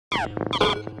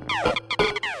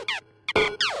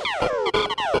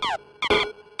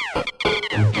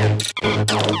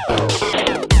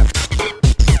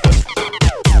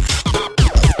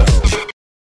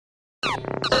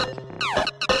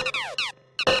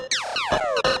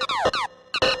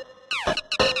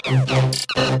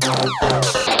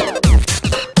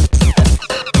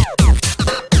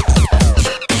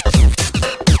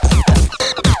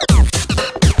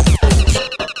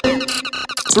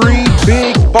Three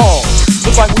big balls.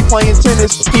 Look like we playing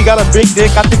tennis. He got a big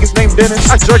dick, I think his name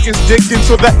Dennis. I jerk his dick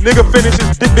until that nigga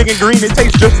finishes. Dick big and green, it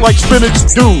tastes just like spinach.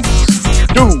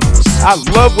 Dudes, I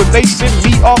love when they send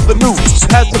me off the news.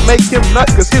 Had to make him nut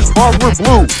cause his balls were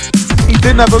blue. He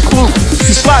didn't have a clue.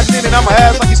 He sliding in and out my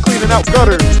ass like he's cleaning out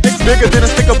gutters. Dick bigger than a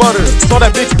stick of butter. Saw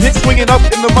that bitch dick swinging up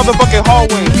in the motherfucking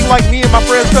hallway. He like me and my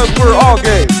friends cause we're all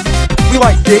gay. We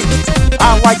like dick.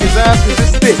 I like his ass cause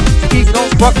it's thick. He gon'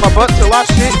 fuck my butt till I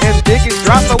shit and dick is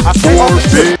dry, so I stay on the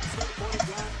shit.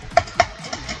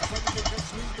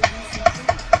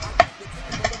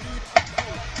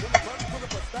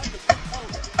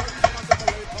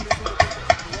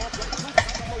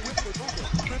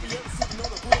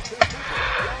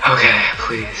 Okay,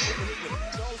 please.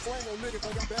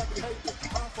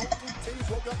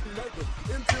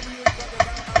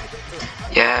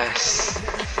 Yes.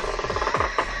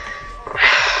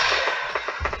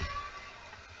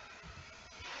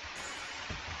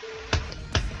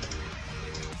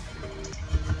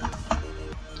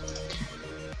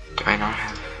 Do I not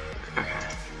have?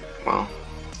 Okay. Well,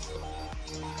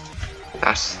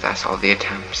 that's all the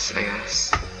attempts, I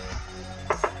guess.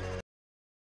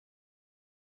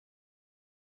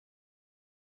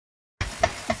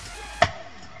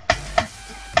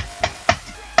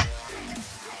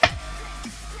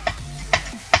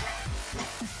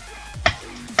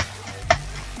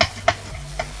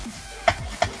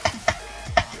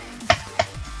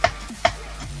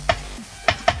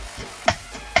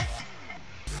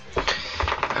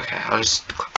 I'll just